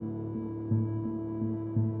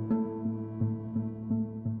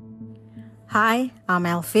Hai, I'm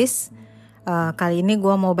Elvis. Kali ini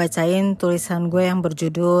gue mau bacain tulisan gue yang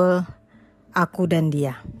berjudul Aku dan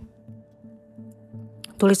Dia.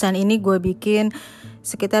 Tulisan ini gue bikin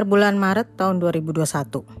sekitar bulan Maret tahun 2021.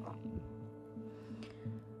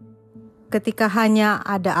 Ketika hanya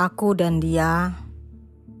ada aku dan dia,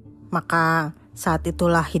 maka saat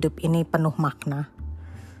itulah hidup ini penuh makna.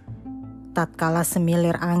 Tatkala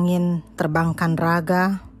semilir angin terbangkan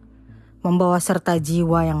raga, membawa serta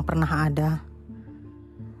jiwa yang pernah ada.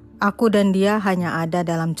 Aku dan dia hanya ada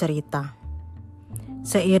dalam cerita.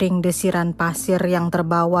 Seiring desiran pasir yang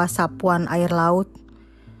terbawa sapuan air laut,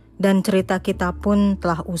 dan cerita kita pun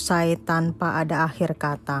telah usai tanpa ada akhir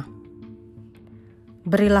kata.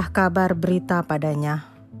 Berilah kabar berita padanya.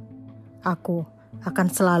 Aku akan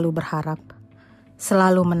selalu berharap,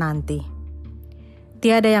 selalu menanti.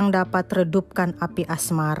 Tiada yang dapat redupkan api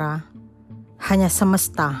asmara, hanya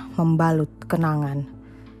semesta membalut kenangan.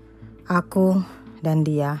 Aku dan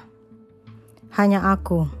dia, hanya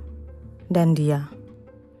aku dan dia.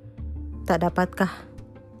 Tak dapatkah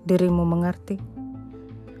dirimu mengerti?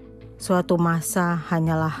 Suatu masa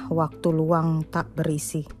hanyalah waktu luang tak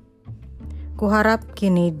berisi. Kuharap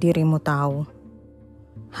kini dirimu tahu,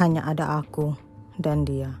 hanya ada aku dan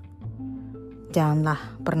dia.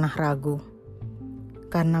 Janganlah pernah ragu,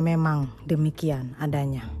 karena memang demikian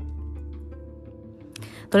adanya.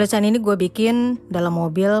 Tulisan ini gue bikin dalam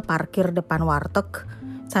mobil parkir depan warteg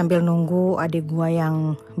sambil nunggu adik gue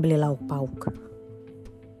yang beli lauk pauk.